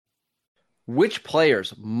Which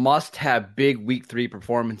players must have big Week 3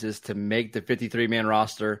 performances to make the 53-man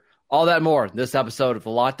roster? All that more in this episode of the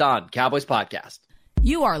Locked On Cowboys podcast.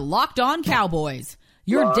 You are Locked On Cowboys,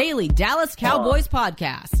 your daily Dallas Cowboys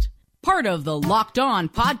podcast. Part of the Locked On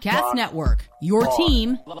Podcast Network, your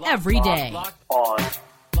team every day. Locked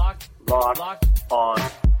On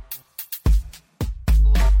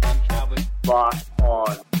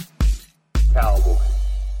Cowboys.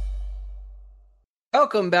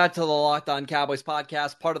 Welcome back to the Locked On Cowboys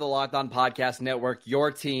podcast, part of the Locked On Podcast Network, your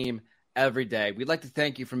team every day. We'd like to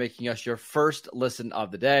thank you for making us your first listen of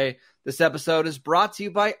the day. This episode is brought to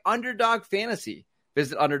you by Underdog Fantasy.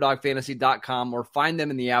 Visit UnderdogFantasy.com or find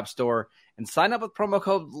them in the App Store and sign up with promo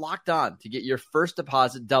code Locked On to get your first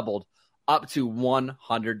deposit doubled up to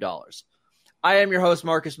 $100. I am your host,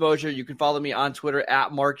 Marcus Mosher. You can follow me on Twitter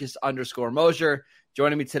at Marcus_Mosher.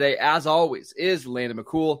 Joining me today, as always, is Landon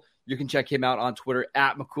McCool. You can check him out on Twitter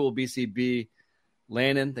at McCoolBCB.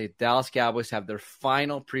 Landon, the Dallas Cowboys have their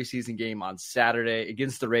final preseason game on Saturday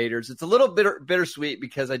against the Raiders. It's a little bittersweet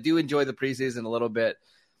because I do enjoy the preseason a little bit,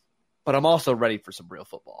 but I'm also ready for some real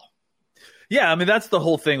football. Yeah, I mean, that's the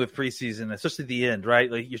whole thing with preseason, especially the end, right?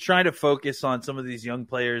 Like, you're trying to focus on some of these young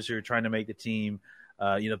players who are trying to make the team,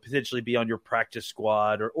 potentially be on your practice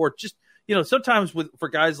squad or just, sometimes for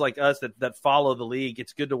guys like us that follow the league,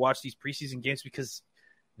 it's good to watch these preseason games because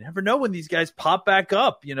you never know when these guys pop back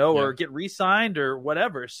up, or get re-signed or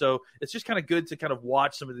whatever. So it's just kind of good to kind of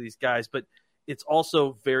watch some of these guys, but it's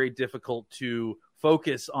also very difficult to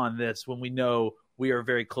focus on this when we know we are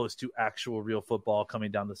very close to actual real football coming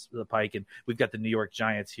down the pike. And we've got the New York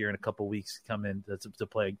Giants here in a couple weeks come in to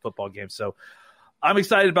play a football game. So I'm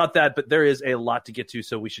excited about that, but there is a lot to get to,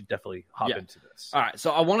 so we should definitely hop into this. All right,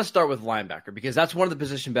 so I want to start with linebacker because that's one of the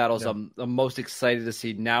position battles I'm most excited to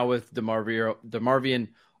see now with DeMarvion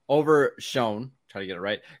Overshown, try to get it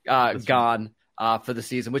right, gone for the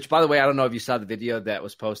season, which, by the way, I don't know if you saw the video that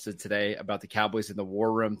was posted today about the Cowboys in the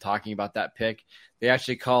war room talking about that pick. They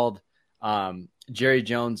actually called Jerry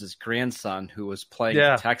Jones' grandson, who was playing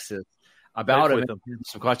in Texas, about him.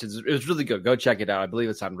 Some questions. It was really good. Go check it out. I believe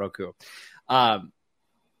it's on Roku.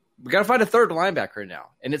 We got to find a third linebacker now.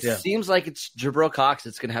 And it seems like it's Jabril Cox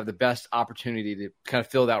that's going to have the best opportunity to kind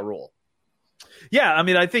of fill that role. Yeah, I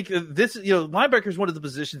mean, I think this, linebacker is one of the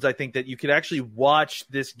positions I think that you could actually watch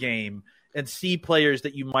this game and see players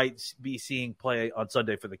that you might be seeing play on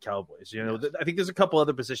Sunday for the Cowboys. I think there's a couple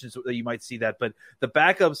other positions that you might see that, but the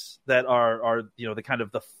backups that are the kind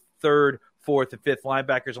of the third, fourth, and fifth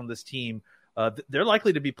linebackers on this team, they're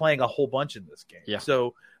likely to be playing a whole bunch in this game. Yeah.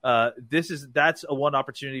 So that's a one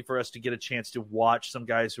opportunity for us to get a chance to watch some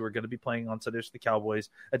guys who are going to be playing on Sundays for the Cowboys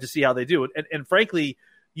and to see how they do it. And frankly,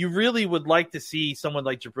 you really would like to see someone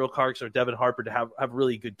like Jabril Cox or Devin Harper to have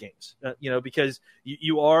really good games, because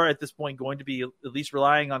you are at this point going to be at least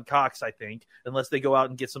relying on Cox, I think, unless they go out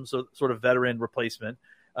and get some sort of veteran replacement.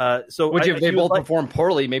 Which if they both perform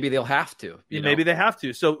poorly, maybe they'll have to. Maybe they have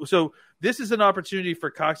to. So this is an opportunity for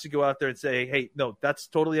Cox to go out there and say, hey, no, that's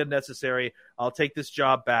totally unnecessary. I'll take this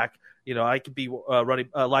job back. I could be running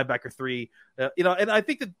linebacker 3. And I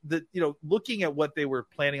think that looking at what they were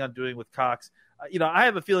planning on doing with Cox, I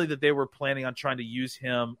have a feeling that they were planning on trying to use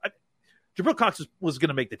him. Jabril Cox was going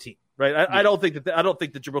to make the team, right? I don't think that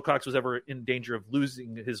Jabril Cox was ever in danger of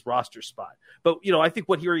losing his roster spot. But I think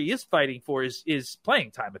what he is fighting for is playing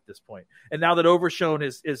time at this point. And now that Overshown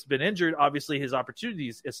has been injured, obviously his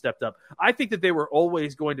opportunities has stepped up. I think that they were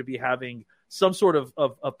always going to be having some sort of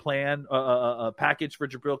a plan, a package for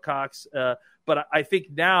Jabril Cox. But I think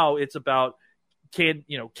now it's about can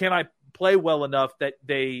I play well enough that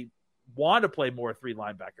they want to play more 3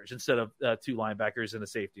 linebackers instead of 2 linebackers and a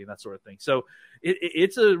safety and that sort of thing. So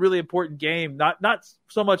it's a really important game, not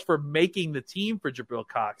so much for making the team for Jabril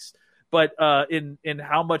Cox, but in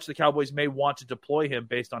how much the Cowboys may want to deploy him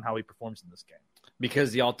based on how he performs in this game.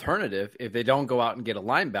 Because the alternative, if they don't go out and get a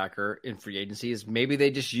linebacker in free agency, is maybe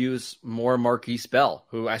they just use more Marquise Bell,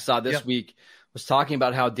 who I saw this week was talking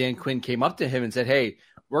about how Dan Quinn came up to him and said, hey,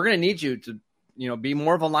 we're going to need you to be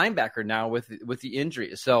more of a linebacker now with the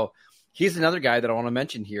injury. So he's another guy that I want to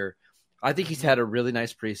mention here. I think he's had a really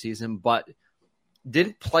nice preseason, but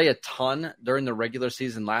didn't play a ton during the regular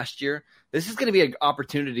season last year. This is going to be an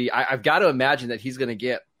opportunity. I've got to imagine that he's going to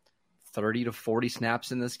get 30 to 40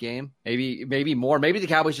 snaps in this game, maybe more. Maybe the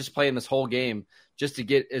Cowboys just play him this whole game just to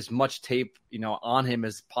get as much tape, on him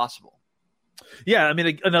as possible. Yeah, I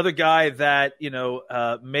mean, another guy that came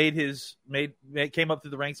up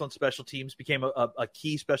through the ranks on special teams, became a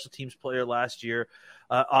key special teams player last year.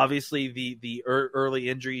 Obviously, the early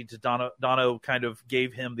injury to Dono kind of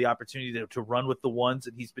gave him the opportunity to run with the ones,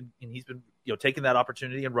 and he's been taking that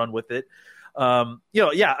opportunity and run with it.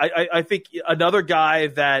 I think another guy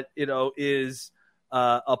that is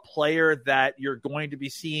a player that you're going to be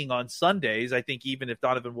seeing on Sundays. I think even if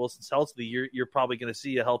Donovan Wilson's healthy, you're probably going to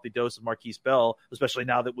see a healthy dose of Marquise Bell, especially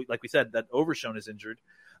now that like we said, that Overshown is injured.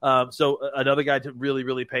 So another guy to really,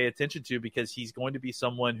 really pay attention to, because he's going to be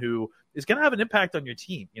someone who is going to have an impact on your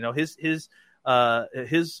team. His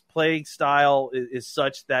playing style is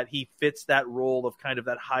such that he fits that role of kind of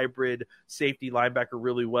that hybrid safety linebacker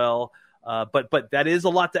really well. But that is a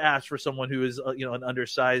lot to ask for someone who is an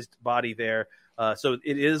undersized body there. So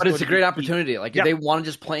it is. But it's a great opportunity. If they want to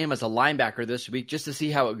just play him as a linebacker this week, just to see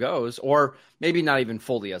how it goes, or maybe not even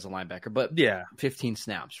fully as a linebacker, but 15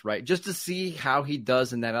 snaps, right? Just to see how he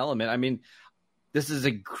does in that element. I mean, this is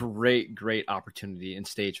a great, great opportunity and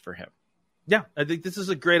stage for him. Yeah, I think this is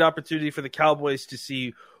a great opportunity for the Cowboys to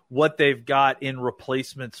see what they've got in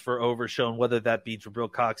replacements for Overshown, whether that be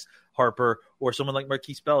Jabril Cox, Harper, or someone like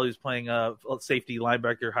Marquise Bell, who's playing a safety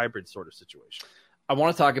linebacker hybrid sort of situation. I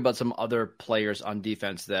want to talk about some other players on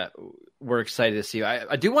defense that we're excited to see.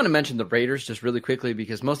 I do want to mention the Raiders just really quickly,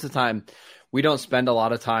 because most of the time we don't spend a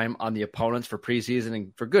lot of time on the opponents for preseason,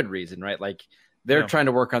 and for good reason, right? Like, they're trying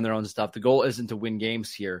to work on their own stuff. The goal isn't to win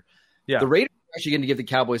games here. Yeah. The Raiders are actually going to give the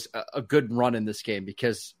Cowboys a good run in this game,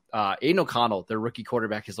 because Aiden O'Connell, their rookie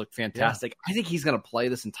quarterback, has looked fantastic. Yeah. I think he's going to play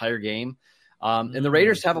this entire game. And the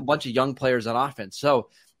Raiders have a bunch of young players on offense. So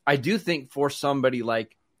I do think for somebody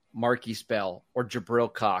like Marquise Bell or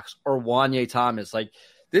Jabril Cox or Wanye Thomas,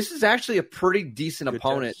 this is actually a pretty decent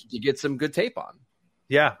opponent to get some good tape on.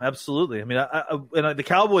 Yeah, absolutely. I mean, the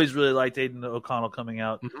Cowboys really liked Aiden O'Connell coming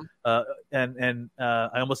out, and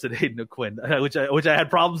I almost said Aiden O'Quinn, which I had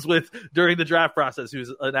problems with during the draft process.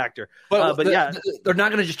 Who's an actor, but they're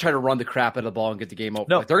not going to just try to run the crap out of the ball and get the game over.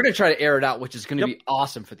 No. They're going to try to air it out, which is going to be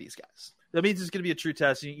awesome for these guys. That means it's going to be a true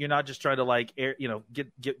test. You're not just trying to air,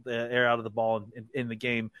 get the air out of the ball in the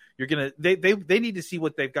game. You're gonna they need to see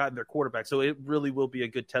what they've got in their quarterback. So it really will be a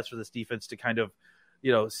good test for this defense to kind of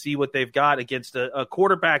see what they've got against a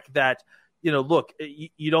quarterback that look,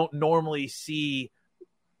 you don't normally see.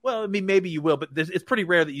 Well, I mean, maybe you will, but it's pretty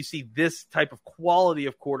rare that you see this type of quality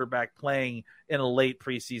of quarterback playing in a late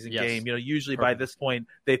preseason game. Usually by this point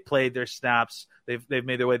they've played their snaps, they've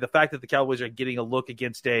made their way. The fact that the Cowboys are getting a look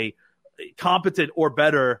against a competent or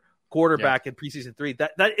better quarterback in preseason 3,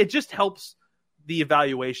 that it just helps the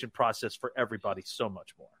evaluation process for everybody so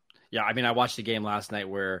much more. Yeah, I mean, I watched the game last night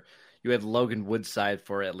where you had Logan Woodside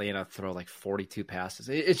for Atlanta throw 42 passes.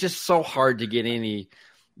 It's just so hard to get any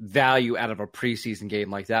value out of a preseason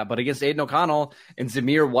game like that. But against Aiden O'Connell and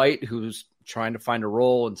Zamir White, who's trying to find a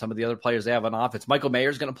role, and some of the other players they have on offense, Michael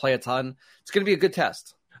Mayer's going to play a ton. It's going to be a good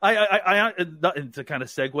test. I to kind of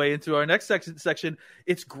segue into our next section,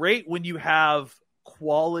 it's great when you have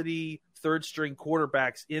quality third string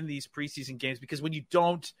quarterbacks in these preseason games, because when you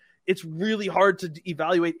don't, it's really hard to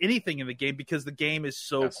evaluate anything in the game, because the game is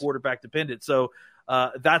so quarterback dependent. So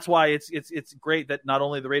that's why it's great that not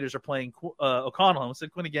only the Raiders are playing O'Connell, I almost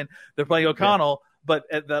said Quinn again, they're playing O'Connell, but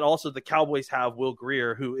that also the Cowboys have Will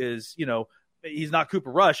Grier, who is, he's not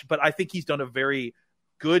Cooper Rush, but I think he's done a very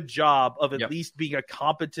good job of at least being a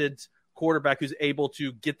competent quarterback who's able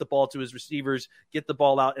to get the ball to his receivers, get the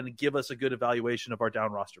ball out, and give us a good evaluation of our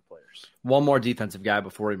down roster players. One more defensive guy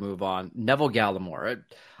before we move on, Neville Gallimore.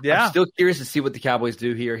 I'm still curious to see what the Cowboys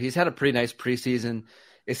do here. He's had a pretty nice preseason.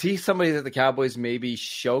 Is he somebody that the Cowboys maybe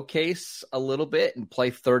showcase a little bit and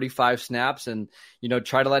play 35 snaps and,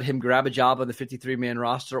 try to let him grab a job on the 53-man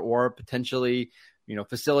roster, or potentially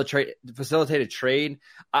facilitate a trade?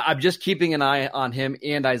 I'm just keeping an eye on him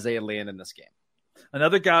and Isaiah Land in this game.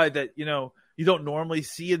 Another guy that, you don't normally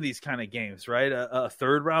see in these kind of games, right? A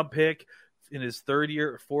third-round pick in his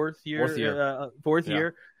fourth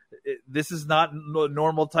year. This is not a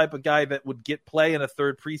normal type of guy that would get play in a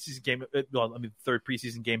third preseason game. Well, I mean, third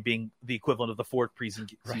preseason game being the equivalent of the fourth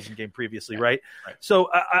preseason game previously, right? So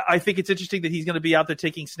I think it's interesting that he's going to be out there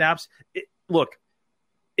taking snaps. Look,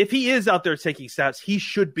 if he is out there taking snaps, he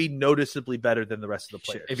should be noticeably better than the rest of the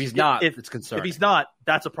players. If he's not, it's concerning. If he's not,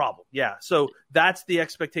 that's a problem. Yeah. So that's the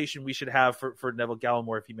expectation we should have for Neville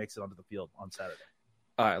Gallimore if he makes it onto the field on Saturday.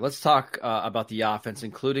 All right, let's talk about the offense,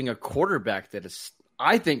 including a quarterback that is,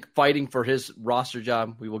 I think, fighting for his roster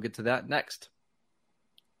job. We will get to that next.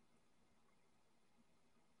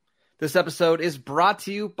 This episode is brought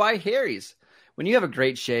to you by Harry's. When you have a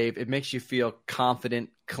great shave, it makes you feel confident,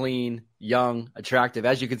 clean, young, attractive.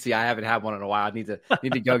 As you can see, I haven't had one in a while. I need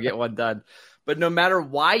to go get one done. But no matter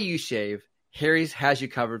why you shave, Harry's has you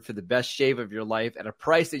covered for the best shave of your life at a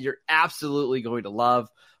price that you're absolutely going to love.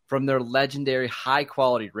 From their legendary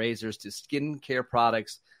high-quality razors to skincare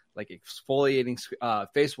products like exfoliating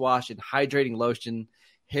face wash and hydrating lotion,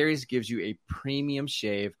 Harry's gives you a premium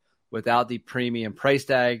shave without the premium price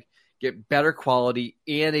tag. Get better quality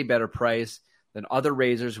and a better price than other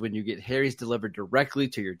razors when you get Harry's delivered directly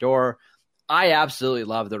to your door. I absolutely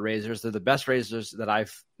love the razors. They're the best razors that I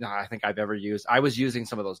think I've ever used. I was using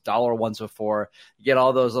some of those dollar ones before. You get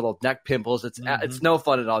all those little neck pimples. It's no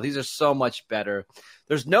fun at all. These are so much better.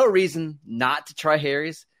 There's no reason not to try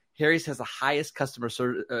Harry's. Harry's has the highest customer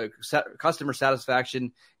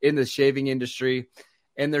satisfaction in the shaving industry,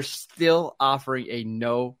 and they're still offering a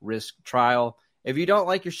no-risk trial. If you don't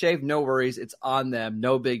like your shave, no worries. It's on them.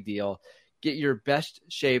 No big deal. Get your best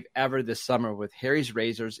shave ever this summer with Harry's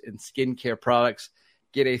razors and skincare products.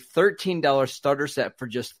 Get a $13 starter set for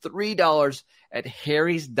just $3 at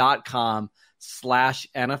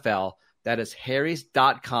harrys.com/NFL. That is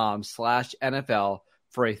harrys.com/NFL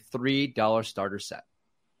for a $3 starter set.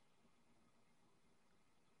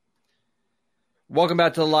 Welcome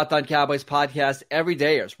back to the Locked On Cowboys podcast. Every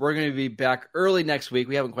dayers. We're going to be back early next week.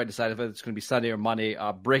 We haven't quite decided if it's going to be Sunday or Monday,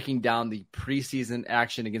 breaking down the preseason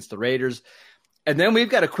action against the Raiders. And then we've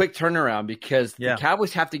got a quick turnaround because the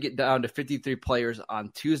Cowboys have to get down to 53 players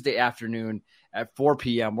on Tuesday afternoon at 4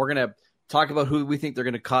 p.m. We're going to talk about who we think they're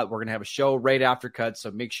going to cut. We're going to have a show right after cut,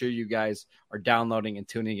 so make sure you guys are downloading and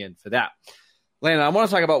tuning in for that. Landon, I want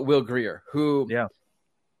to talk about Will Grier, who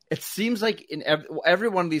it seems like in every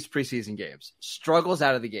one of these preseason games struggles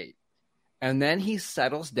out of the gate. And then he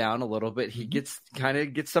settles down a little bit. He gets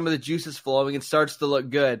some of the juices flowing and starts to look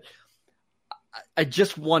good. I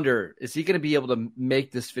just wonder, is he going to be able to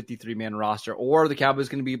make this 53-man roster, or are the Cowboys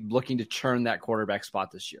going to be looking to churn that quarterback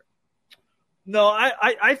spot this year? No,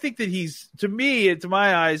 I think that he's, to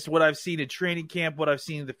my eyes, what I've seen at training camp, what I've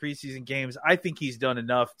seen in the preseason games, I think he's done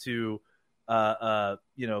enough to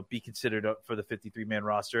be considered for the 53-man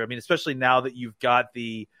roster. I mean, especially now that you've got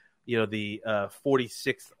the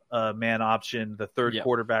 46th man option, the third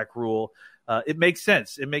quarterback rule. It makes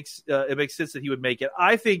sense. It makes sense that he would make it.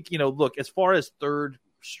 I think, look, as far as third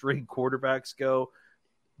string quarterbacks go,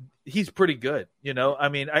 he's pretty good. I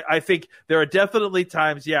mean, I think there are definitely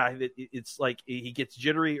times, it's like he gets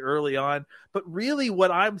jittery early on, but really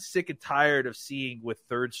what I'm sick and tired of seeing with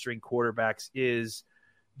third string quarterbacks is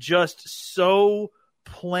just so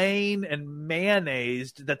plain and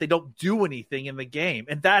mayonnaised that they don't do anything in the game.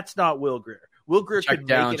 And that's not Will Grier. Will Grier can make it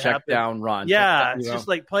happen. Check down, run. Yeah, it's just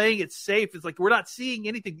like playing it safe. It's like we're not seeing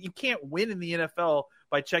anything. You can't win in the NFL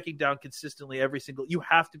by checking down consistently every single. You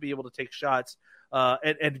have to be able to take shots.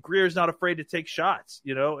 And Grier's not afraid to take shots,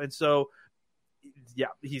 and so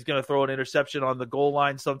he's going to throw an interception on the goal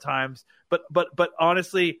line sometimes. But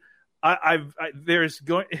honestly,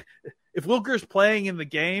 if Will Grier's playing in the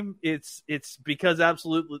game, it's because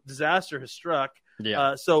absolute disaster has struck.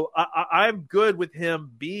 Yeah. So I'm good with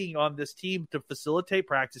him being on this team to facilitate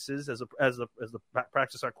practices as the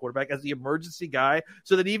practice on quarterback, as the emergency guy,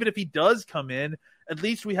 so that even if he does come in, at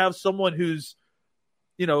least we have someone who's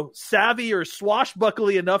savvy or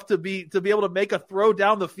swashbuckly enough to be able to make a throw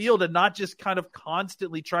down the field and not just kind of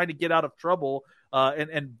constantly trying to get out of trouble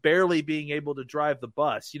and barely being able to drive the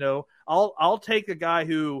bus. I'll take a guy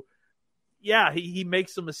who, he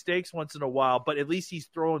makes some mistakes once in a while, but at least he's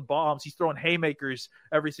throwing bombs. He's throwing haymakers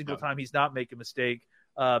every single time. He's not making a mistake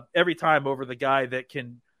every time over the guy that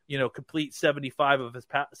can, complete 75% of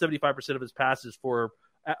his passes for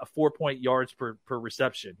 4 yards per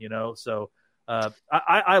reception, So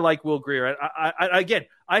I like Will Grier.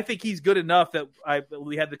 I think he's good enough that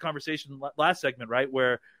we had the conversation last segment, right,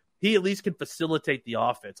 where he at least can facilitate the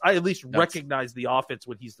offense. I at least recognize the offense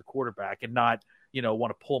when he's the quarterback and not,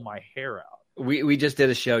 want to pull my hair out. We just did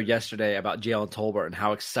a show yesterday about Jalen Tolbert and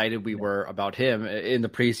how excited we were about him in the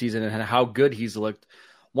preseason and how good he's looked.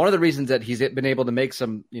 One of the reasons that he's been able to make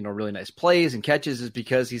some, really nice plays and catches is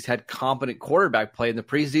because he's had competent quarterback play in the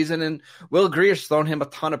preseason, and Will Grier's thrown him a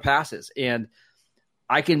ton of passes. And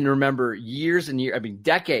I can remember years and years,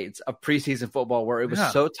 decades of preseason football where it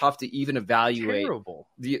was so tough to even evaluate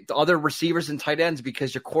the other receivers and tight ends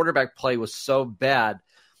because your quarterback play was so bad.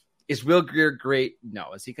 Is Will Grier great?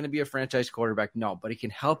 No. Is he going to be a franchise quarterback? No. But he can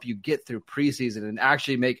help you get through preseason and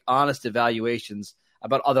actually make honest evaluations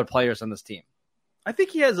about other players on this team. I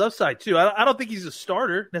think he has upside too. I don't think he's a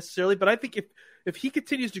starter necessarily, but I think if he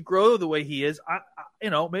continues to grow the way he is,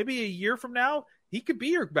 maybe a year from now, he could be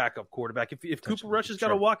your backup quarterback. If Cooper Rush has got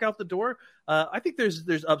to walk out the door, I think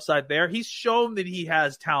there's upside there. He's shown that he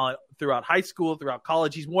has talent throughout high school, throughout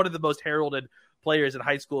college. He's one of the most heralded players in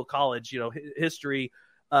high school, college, history.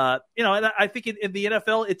 And I think in the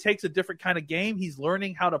NFL, it takes a different kind of game. He's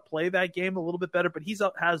learning how to play that game a little bit better, but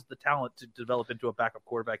has the talent to develop into a backup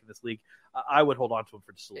quarterback in this league. I would hold on to him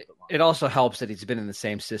for just a little bit longer. It also helps that he's been in the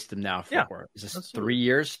same system now for is this 3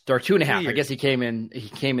 years or 2.5? I guess he came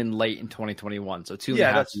in late in 2021, so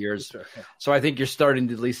 2.5 years. Fair, yeah. So I think you're starting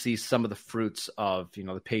to at least see some of the fruits of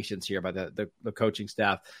the patience here by the coaching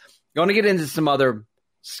staff. I want to get into some other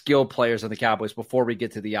skill players on the Cowboys before we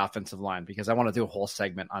get to the offensive line, because I want to do a whole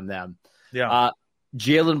segment on them. Yeah.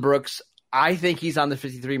 Jalen Brooks, I think he's on the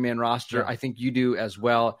 53-man roster. Yeah. I think you do as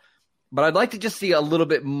well. But I'd like to just see a little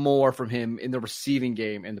bit more from him in the receiving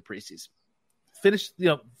game in the preseason. Finish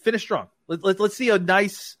strong. Let's see a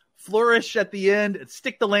nice flourish at the end and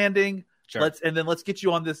stick the landing. Sure. Let's get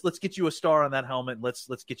you on this. Let's get you a star on that helmet. And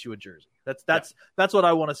let's get you a jersey. That's what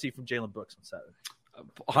I want to see from Jalen Brooks on Saturday.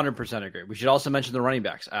 100% agree. We should also mention the running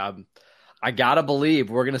backs. I gotta believe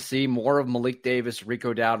we're gonna see more of Malik Davis,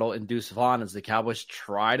 Rico Dowdle, and Deuce Vaughn as the Cowboys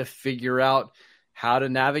try to figure out how to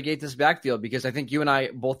navigate this backfield. Because I think you and I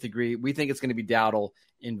both agree we think it's going to be Dowdle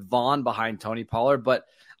and Vaughn behind Tony Pollard, but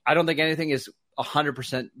I don't think anything is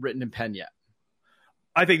 100% written in pen yet.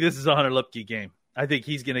 I think this is a Hunter Lipke game. I think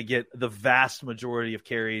he's going to get the vast majority of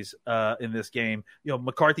carries in this game.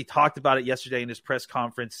 McCarthy talked about it yesterday in his press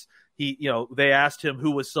conference. They asked him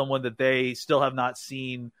who was someone that they still have not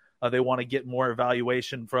seen. They want to get more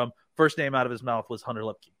evaluation from. First name out of his mouth was Hunter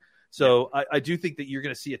Lipke. So I do think that you're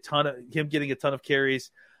going to see him getting a ton of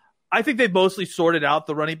carries. I think they've mostly sorted out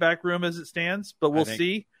the running back room as it stands, but we'll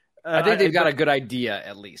see. I think they've got a good idea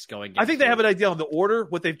at least going. I think they have an idea on the order.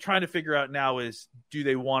 What they're trying to figure out now is, do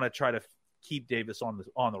they want to try to keep Davis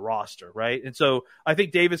on the roster, right? And so I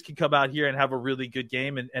think Davis can come out here and have a really good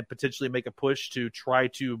game and potentially make a push to try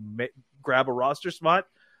to grab a roster spot.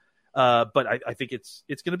 But I think it's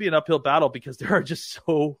going to be an uphill battle because there are just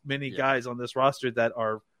so many guys on this roster that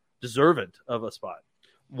are deserving of a spot.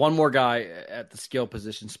 One more guy at the skill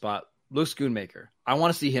position spot, Luke Schoonmaker. I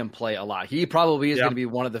want to see him play a lot. He probably is going to be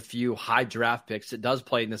one of the few high draft picks that does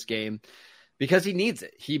play in this game because he needs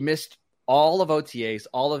it. He missed all of OTAs,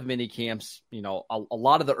 all of mini camps, a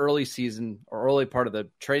lot of the early season or early part of the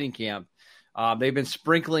training camp. They've been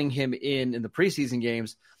sprinkling him in the preseason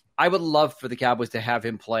games. I would love for the Cowboys to have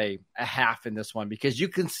him play a half in this one because you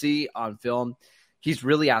can see on film, he's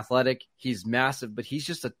really athletic. He's massive, but he's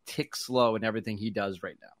just a tick slow in everything he does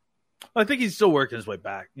right now. I think he's still working his way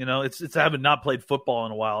back. It's having not played football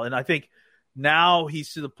in a while. And I think now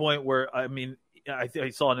he's to the point where, I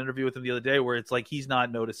saw an interview with him the other day where it's like he's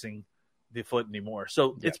not noticing the foot anymore.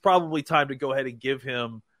 So it's probably time to go ahead and give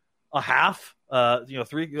him a half,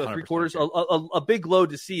 three quarters, a big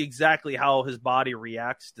load to see exactly how his body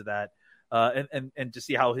reacts to that, and to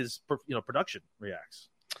see how his production reacts.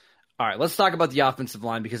 All right, let's talk about the offensive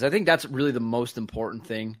line because I think that's really the most important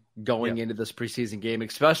thing going into this preseason game,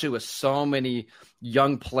 especially with so many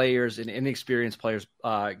young players and inexperienced players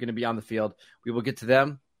going to be on the field. We will get to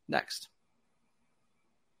them next.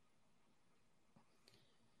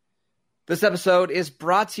 This episode is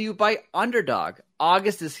brought to you by Underdog.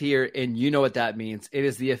 August is here, and you know what that means. It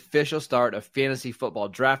is the official start of fantasy football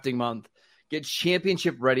drafting month. Get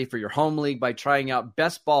championship ready for your home league by trying out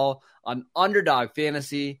Best Ball on Underdog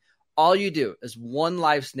Fantasy. All you do is one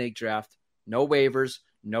live snake draft, no waivers,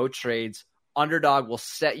 no trades. Underdog will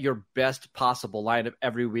set your best possible lineup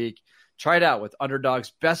every week. Try it out with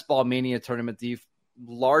Underdog's Best Ball Mania tournament. The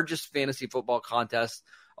largest fantasy football contest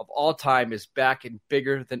of all time is back and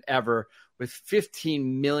bigger than ever with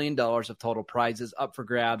 $15 million of total prizes up for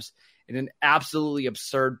grabs and an absolutely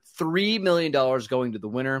absurd $3 million going to the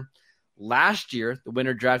winner. Last year, the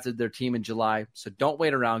winner drafted their team in July, so don't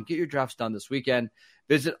wait around. Get your drafts done this weekend.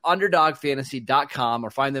 Visit UnderdogFantasy.com or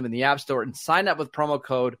find them in the App Store and sign up with promo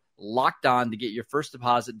code LOCKEDON to get your first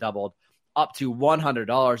deposit doubled up to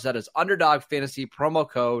 $100. That is Underdog Fantasy promo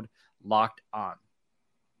code LOCKEDON.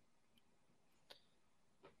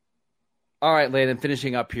 All right, Landon,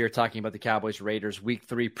 finishing up here talking about the Cowboys-Raiders Week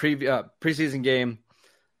 3 preseason game.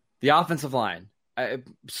 The offensive line.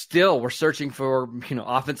 Still, we're searching for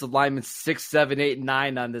offensive linemen 6, 7, 8,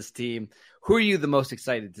 9 on this team. Who are you the most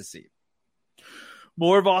excited to see?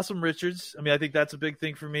 More of Awesome Richards. I think that's a big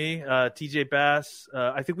thing for me. TJ Bass.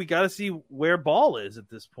 I think we got to see where Ball is at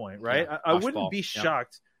this point, right? Yeah, I wouldn't be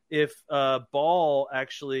shocked if Ball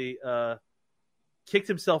actually kicked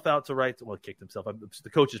himself out to right. Well, kicked himself. The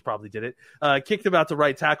coaches probably did it. Kicked him out to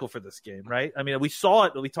right tackle for this game, right? We saw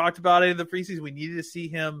it. We talked about it in the preseason. We needed to see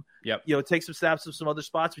him, take some snaps of some other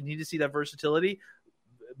spots. We need to see that versatility.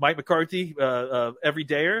 Mike McCarthy, every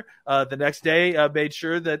dayer, the next day made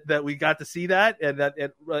sure that we got to see that, and that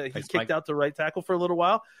he kicked out to right tackle for a little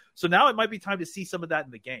while. So now it might be time to see some of that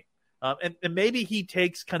in the game. And maybe he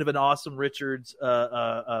takes kind of an Awesome Richards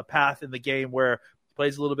path in the game where he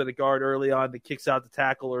plays a little bit of guard early on, that kicks out the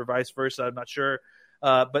tackle, or vice versa. I'm not sure.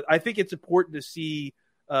 But I think it's important to see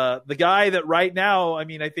the guy that right now, I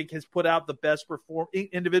mean, I think has put out the best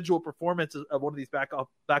individual performance of one of these backup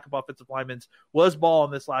offensive linemen was Ball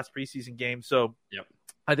in this last preseason game. So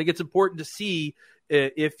I think it's important to see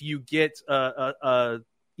if you get a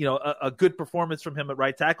good performance from him at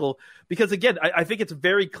right tackle, because again, I think it's a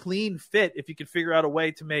very clean fit if you can figure out a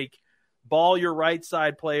way to make Ball your right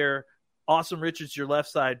side player, Awesome Richards your left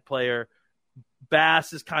side player,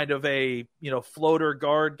 Bass is kind of a floater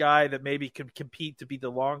guard guy that maybe can compete to be the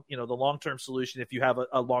long-term solution if you have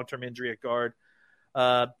a long-term injury at guard.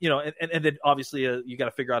 And then obviously you got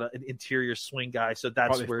to figure out an interior swing guy. So that's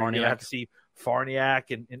probably where you're going to have to see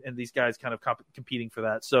Farniak and these guys kind of competing for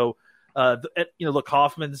that. So look,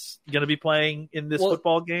 Hoffman's going to be playing in this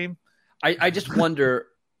football game. I just wonder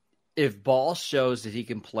if Ball shows that he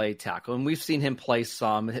can play tackle, and we've seen him play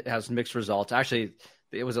some. It has mixed results. Actually,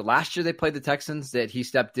 was it last year they played the Texans that he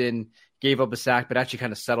stepped in, gave up a sack, but actually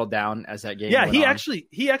kind of settled down as that game went on?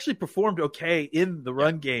 He actually performed okay in the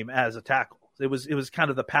run game as a tackle. It was kind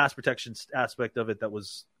of the pass protection aspect of it that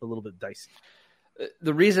was a little bit dicey.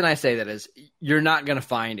 The reason I say that is you're not going to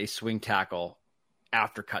find a swing tackle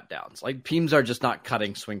after cut downs. Like, teams are just not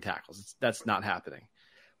cutting swing tackles. That's not happening.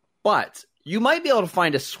 But you might be able to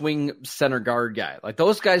find a swing center guard guy. Like,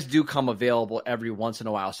 those guys do come available every once in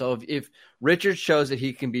a while. So if Richard shows that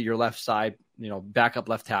he can be your left side, backup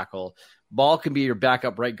left tackle, Ball can be your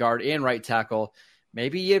backup right guard and right tackle,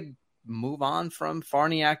 maybe you move on from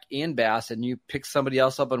Farniak and Bass and you pick somebody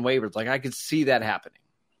else up on waivers. Like, I could see that happening.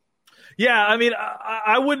 Yeah, I mean,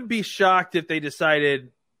 I wouldn't be shocked if they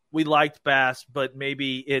decided we liked Bass, but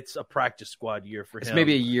maybe it's a practice squad year for him. It's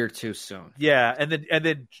maybe a year too soon. Yeah, and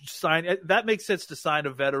then sign. That makes sense to sign a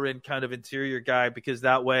veteran kind of interior guy, because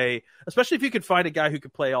that way, especially if you could find a guy who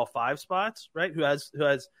could play all 5 spots, right? Who has.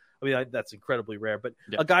 I mean, that's incredibly rare, but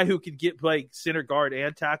a guy who could play center guard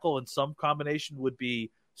and tackle in some combination would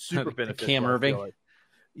be super beneficial. Cam Irving.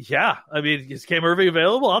 Yeah, I mean, is Cam Irving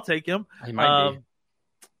available? I'll take him. He might be.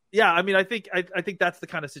 Yeah, I mean, I think that's the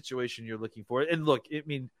kind of situation you're looking for. And look, I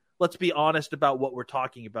mean, let's be honest about what we're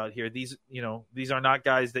talking about here. These are not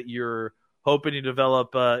guys that you're hoping to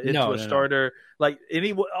develop into a starter. Like,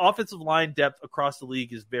 any offensive line depth across the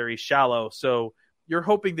league is very shallow. So you're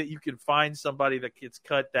hoping that you can find somebody that gets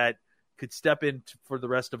cut that could step in for the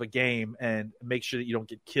rest of a game and make sure that you don't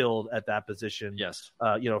get killed at that position. Yes.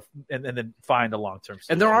 And then find a long-term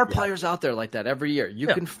solution. And there are players out there like that every year. You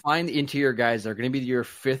can find the interior guys that are going to be your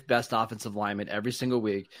 5th best offensive lineman every single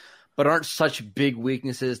week, but aren't such big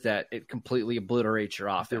weaknesses that it completely obliterates your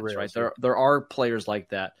offense, right? There are players like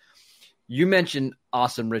that. You mentioned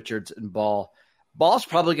Awesome Richards and Ball. Ball's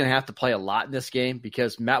probably going to have to play a lot in this game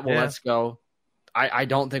because Matt Waletzko, I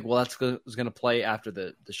don't think Waletzko is going to play after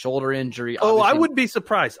the shoulder injury. Obviously, I wouldn't be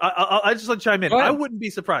surprised. I just want to chime in. I wouldn't be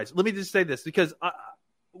surprised. Let me just say this, because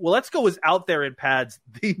Waletzko was out there in pads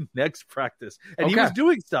the next practice, and he was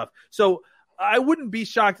doing stuff. So I wouldn't be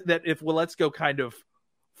shocked that if Waletzko kind of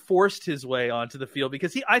forced his way onto the field,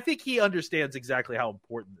 because I think he understands exactly how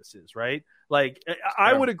important this is, right? Like,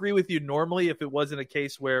 I would agree with you normally if it wasn't a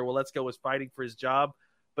case where Waletzko was fighting for his job,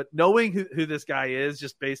 but knowing who this guy is,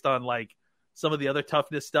 just based on like some of the other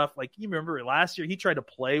toughness stuff, like you remember last year, he tried to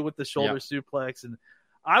play with the shoulder suplex, and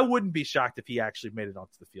I wouldn't be shocked if he actually made it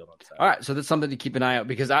onto the field on Saturday. All right, so that's something to keep an eye out,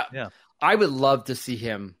 because I would love to see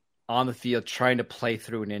him on the field trying to play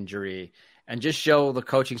through an injury and just show the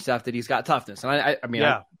coaching staff that he's got toughness. And I mean,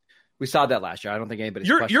 we saw that last year. I don't think anybody's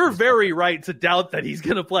You're very right to doubt that he's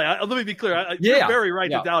going to play. Let me be clear. You're very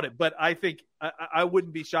right to doubt it, but I think I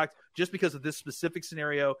wouldn't be shocked just because of this specific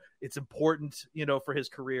scenario. It's important, for his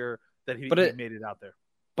career that he made it out there.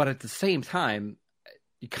 But at the same time,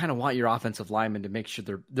 you kind of want your offensive linemen to make sure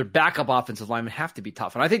their backup offensive linemen have to be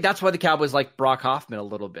tough. And I think that's why the Cowboys like Brock Hoffman a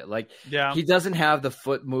little bit. Like, he doesn't have the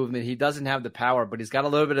foot movement. He doesn't have the power, but he's got a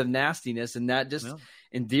little bit of nastiness, and that just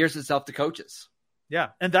endears itself to coaches. Yeah,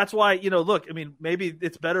 and that's why, look, I mean, maybe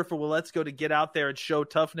it's better for Waletzko to get out there and show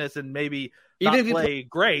toughness and maybe not play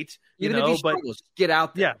great, but get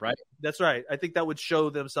out there, right? That's right. I think that would show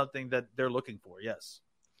them something that they're looking for, yes.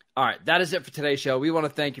 All right, that is it for today's show. We want to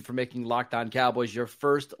thank you for making Locked On Cowboys your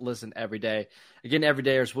first listen every day. Again,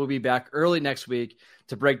 everydayers, we'll be back early next week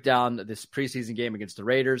to break down this preseason game against the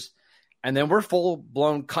Raiders. And then we're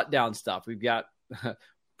full-blown cut-down stuff. We've got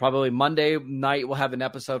Probably Monday night, we'll have an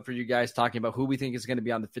episode for you guys talking about who we think is going to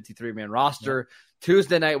be on the 53-man roster. Yeah.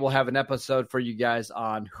 Tuesday night, we'll have an episode for you guys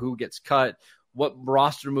on who gets cut, what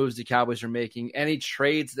roster moves the Cowboys are making, any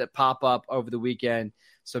trades that pop up over the weekend.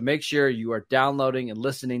 So make sure you are downloading and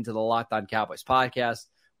listening to the Locked On Cowboys podcast.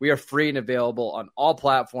 We are free and available on all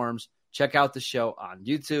platforms. Check out the show on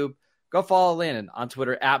YouTube. Go follow Landon on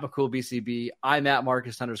Twitter at McCoolBCB. I'm at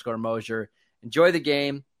Marcus_Mosier. Enjoy the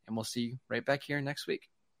game, and we'll see you right back here next week.